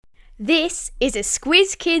This is a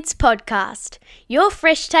Squiz Kids podcast, your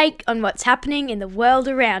fresh take on what's happening in the world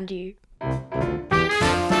around you.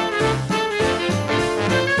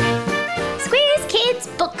 Squiz Kids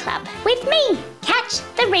Book Club with me, Catch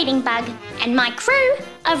the Reading Bug, and my crew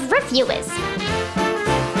of reviewers.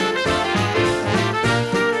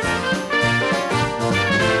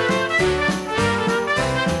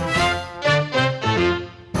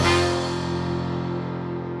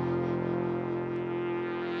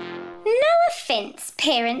 Offence,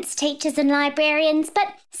 parents, teachers and librarians, but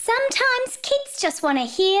sometimes kids just want to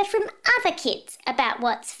hear from other kids about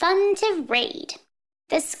what's fun to read.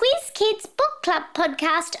 The Squiz Kids Book Club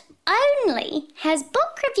podcast only has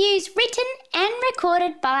book reviews written and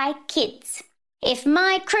recorded by kids. If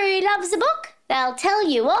my crew loves a book, they'll tell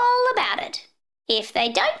you all about it. If they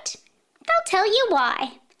don't, they'll tell you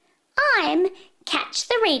why. I'm Catch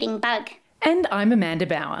the Reading Bug. And I'm Amanda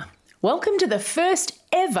Bauer. Welcome to the first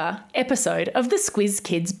ever episode of the Squiz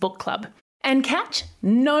Kids Book Club. And Catch,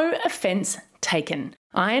 no offence taken.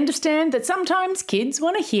 I understand that sometimes kids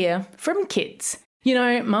want to hear from kids. You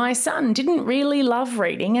know, my son didn't really love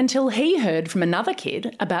reading until he heard from another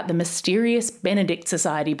kid about the mysterious Benedict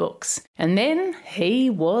Society books. And then he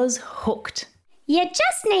was hooked. You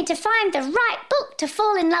just need to find the right book to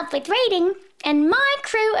fall in love with reading, and my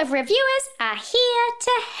crew of reviewers are here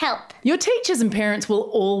to help. Your teachers and parents will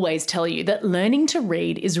always tell you that learning to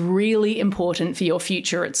read is really important for your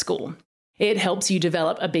future at school. It helps you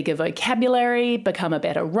develop a bigger vocabulary, become a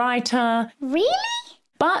better writer. Really?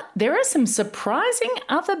 But there are some surprising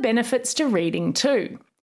other benefits to reading too.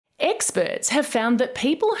 Experts have found that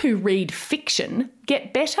people who read fiction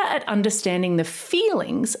get better at understanding the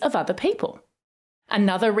feelings of other people.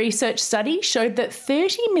 Another research study showed that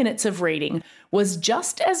 30 minutes of reading was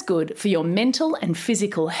just as good for your mental and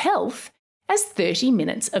physical health as 30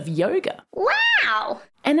 minutes of yoga. Wow!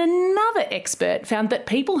 And another expert found that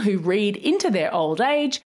people who read into their old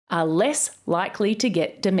age are less likely to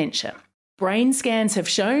get dementia. Brain scans have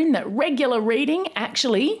shown that regular reading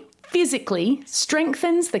actually physically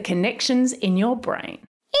strengthens the connections in your brain.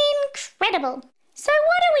 Incredible! So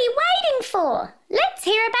what are we waiting for? Let's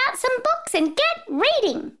hear about some books and get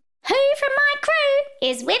reading. Who from my crew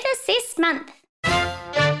is with us this month?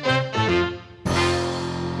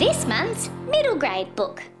 This month's middle grade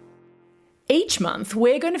book. Each month,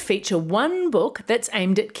 we're going to feature one book that's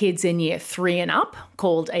aimed at kids in Year 3 and up,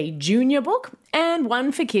 called a junior book, and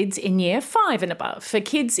one for kids in Year 5 and above, for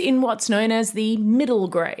kids in what's known as the middle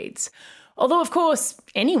grades. Although, of course,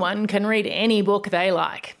 anyone can read any book they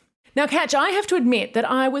like. Now, Catch, I have to admit that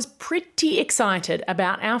I was pretty excited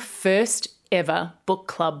about our first ever book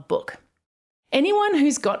club book. Anyone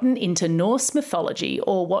who's gotten into Norse mythology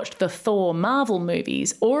or watched the Thor Marvel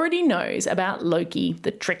movies already knows about Loki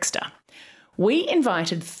the Trickster. We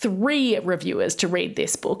invited 3 reviewers to read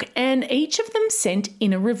this book, and each of them sent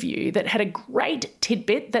in a review that had a great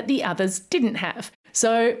tidbit that the others didn't have.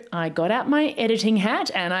 So I got out my editing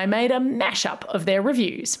hat and I made a mashup of their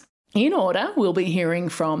reviews. In order, we'll be hearing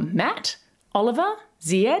from Matt, Oliver,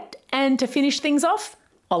 Ziad, and to finish things off,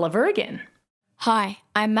 Oliver again. Hi,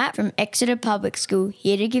 I'm Matt from Exeter Public School,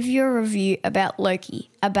 here to give you a review about Loki,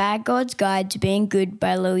 A Bad God's Guide to Being Good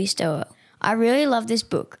by Louis Stowell. I really love this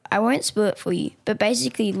book. I won't spoil it for you, but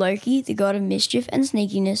basically Loki, the god of mischief and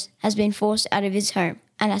sneakiness, has been forced out of his home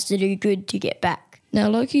and has to do good to get back. Now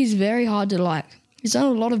Loki is very hard to like. He's done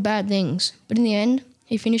a lot of bad things, but in the end,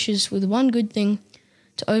 he finishes with one good thing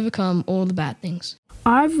to overcome all the bad things.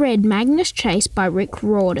 I've read Magnus Chase by Rick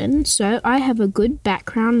Riordan, so I have a good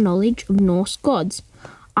background knowledge of Norse gods.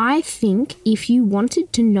 I think if you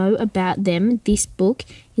wanted to know about them, this book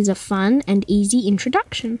is a fun and easy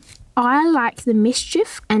introduction. I like the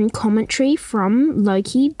mischief and commentary from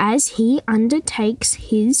Loki as he undertakes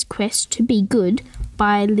his quest to be good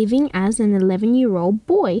by living as an 11-year-old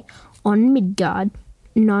boy on Midgard,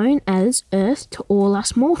 known as Earth to all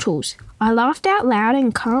us mortals. I laughed out loud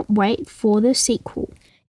and can't wait for the sequel.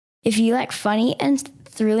 If you like funny and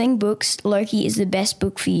thrilling books, Loki is the best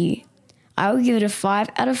book for you. I will give it a 5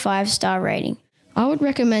 out of 5 star rating. I would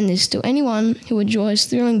recommend this to anyone who enjoys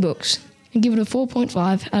thrilling books and give it a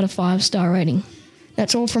 4.5 out of 5 star rating.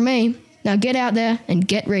 That's all from me. Now get out there and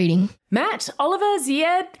get reading. Matt, Oliver,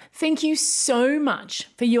 Ziad, thank you so much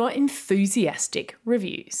for your enthusiastic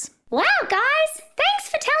reviews. Wow, guys! Thanks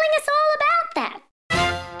for telling us all about that.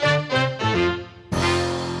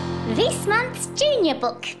 This month's junior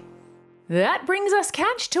book. That brings us,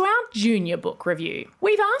 Catch, to our junior book review.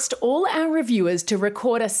 We've asked all our reviewers to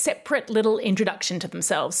record a separate little introduction to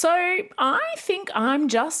themselves, so I think I'm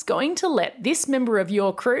just going to let this member of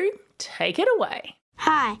your crew take it away.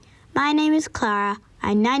 Hi, My name is Clara.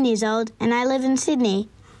 I'm 9 years old and I live in Sydney.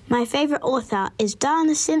 My favourite author is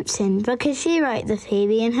Dana Simpson because she wrote the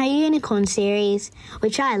Phoebe and Her Unicorn series,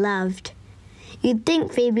 which I loved. You'd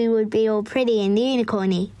think Phoebe would be all pretty and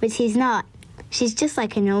unicorny, but she's not. She's just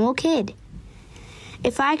like a normal kid.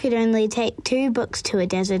 If I could only take 2 books to a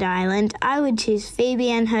desert island, I would choose Phoebe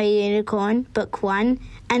and Her Unicorn, Book 1,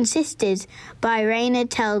 and Sisters by Raina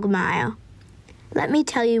Telgemeier. Let me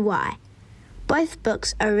tell you why. Both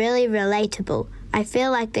books are really relatable. I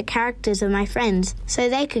feel like the characters are my friends, so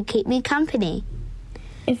they could keep me company.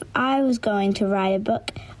 If I was going to write a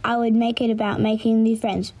book, I would make it about making new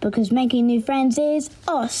friends, because making new friends is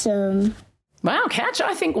awesome. Wow, Catch,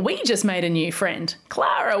 I think we just made a new friend.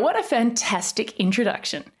 Clara, what a fantastic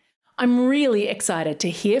introduction. I'm really excited to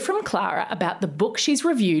hear from Clara about the book she's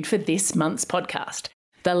reviewed for this month's podcast,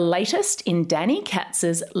 the latest in Danny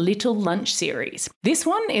Katz's Little Lunch series. This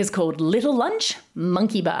one is called Little Lunch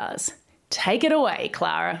Monkey Bars. Take it away,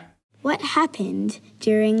 Clara. What happened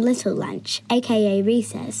during Little Lunch, aka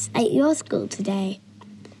recess, at your school today?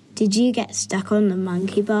 Did you get stuck on the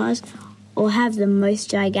monkey bars? Or have the most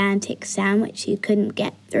gigantic sandwich you couldn't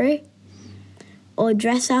get through? Or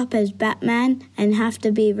dress up as Batman and have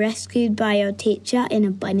to be rescued by your teacher in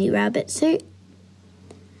a bunny rabbit suit?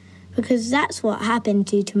 Because that's what happened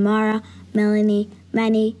to Tamara, Melanie,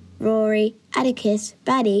 Manny, Rory, Atticus,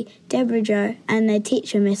 Batty, Deborah Jo and their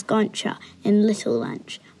teacher Miss Goncha in Little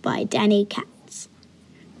Lunch by Danny Katz.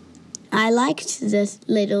 I liked the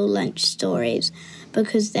Little Lunch stories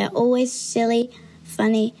because they're always silly,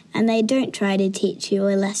 funny, and they don't try to teach you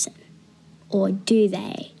a lesson. Or do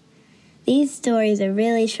they? These stories are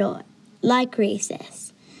really short, like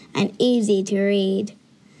recess, and easy to read.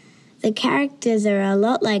 The characters are a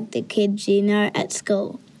lot like the kids you know at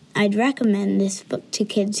school. I'd recommend this book to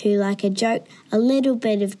kids who like a joke, a little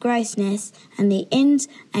bit of grossness, and the ins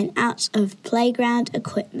and outs of playground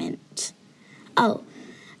equipment. Oh,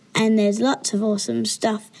 and there's lots of awesome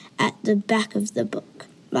stuff at the back of the book,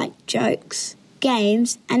 like jokes,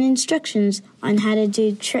 games, and instructions on how to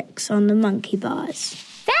do tricks on the monkey bars.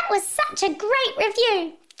 That was such a great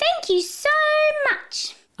review. Thank you so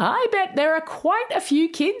much. I bet there are quite a few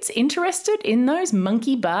kids interested in those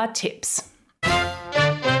monkey bar tips.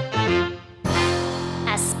 A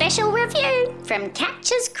special review from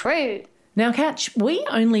Catch's crew. Now, Catch, we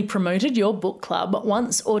only promoted your book club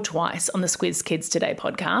once or twice on the Squiz Kids Today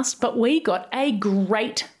podcast, but we got a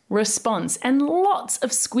great response and lots of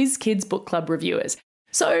Squiz Kids book club reviewers.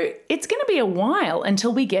 So it's going to be a while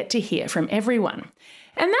until we get to hear from everyone.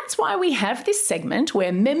 And that's why we have this segment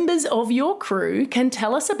where members of your crew can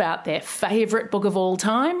tell us about their favourite book of all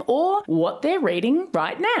time or what they're reading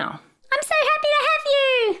right now. I'm so happy to have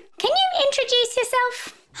you. Can you introduce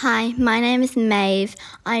yourself? Hi, my name is Maeve.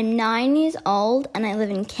 I'm 9 years old and I live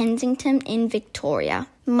in Kensington in Victoria.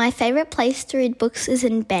 My favourite place to read books is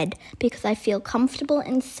in bed because I feel comfortable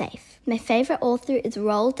and safe. My favourite author is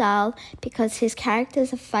Roald Dahl because his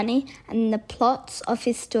characters are funny and the plots of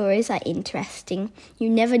his stories are interesting. You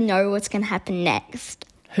never know what's going to happen next.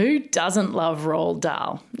 Who doesn't love Roald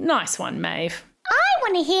Dahl? Nice one, Maeve. I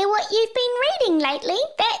want to hear what you've been reading lately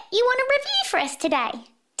that you want to review for us today.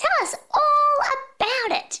 Tell us all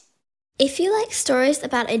about it. If you like stories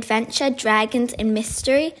about adventure, dragons and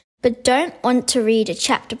mystery, but don't want to read a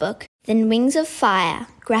chapter book, then Wings of Fire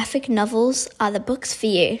graphic novels are the books for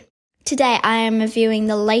you. Today I am reviewing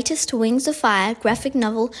the latest Wings of Fire graphic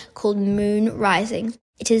novel called Moon Rising.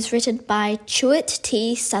 It is written by Chewett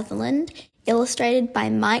T. Sutherland, illustrated by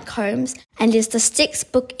Mike Holmes, and is the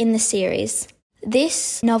 6th book in the series.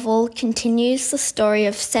 This novel continues the story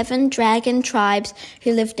of 7 dragon tribes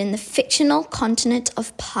who lived in the fictional continent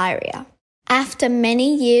of Pyria. After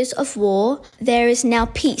many years of war, there is now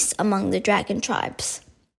peace among the dragon tribes.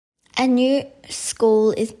 A new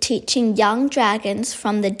school is teaching young dragons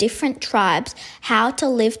from the different tribes how to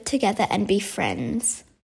live together and be friends.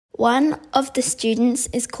 One of the students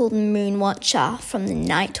is called Moonwatcher from the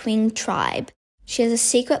Nightwing tribe. She has a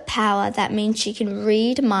secret power that means she can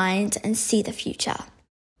read minds and see the future.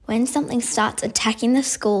 When something starts attacking the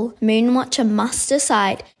school, Moonwatcher must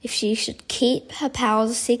decide if she should keep her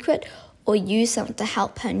powers a secret or use them to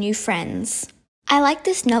help her new friends. I like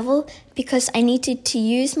this novel because I needed to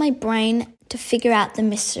use my brain to figure out the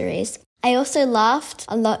mysteries. I also laughed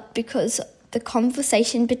a lot because the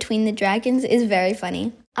conversation between the dragons is very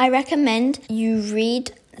funny. I recommend you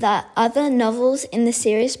read the other novels in the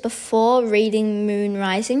series before reading Moon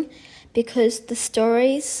Rising because the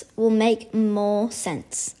stories will make more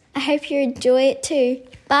sense. I hope you enjoy it too.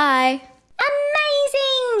 Bye!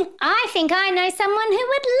 Amazing! I think I know someone who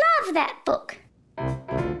would love that book.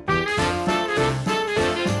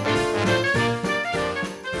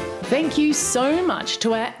 Thank you so much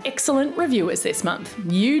to our excellent reviewers this month.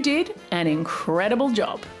 You did an incredible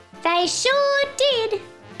job. They sure did.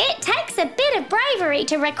 It takes a bit of bravery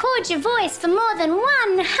to record your voice for more than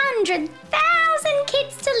 100,000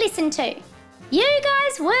 kids to listen to. You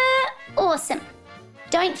guys were awesome.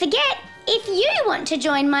 Don't forget, if you want to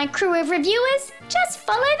join my crew of reviewers, just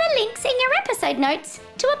follow the links in your episode notes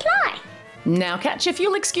to apply. Now, Catch, if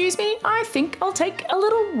you'll excuse me, I think I'll take a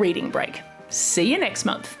little reading break. See you next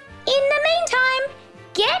month. In the meantime,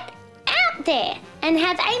 get out there and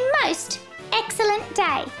have a most excellent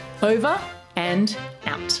day. Over and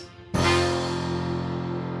out.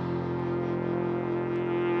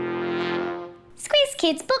 Squiz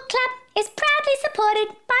Kids Book Club is proudly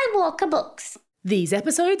supported by Walker Books. These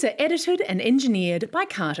episodes are edited and engineered by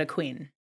Carter Quinn.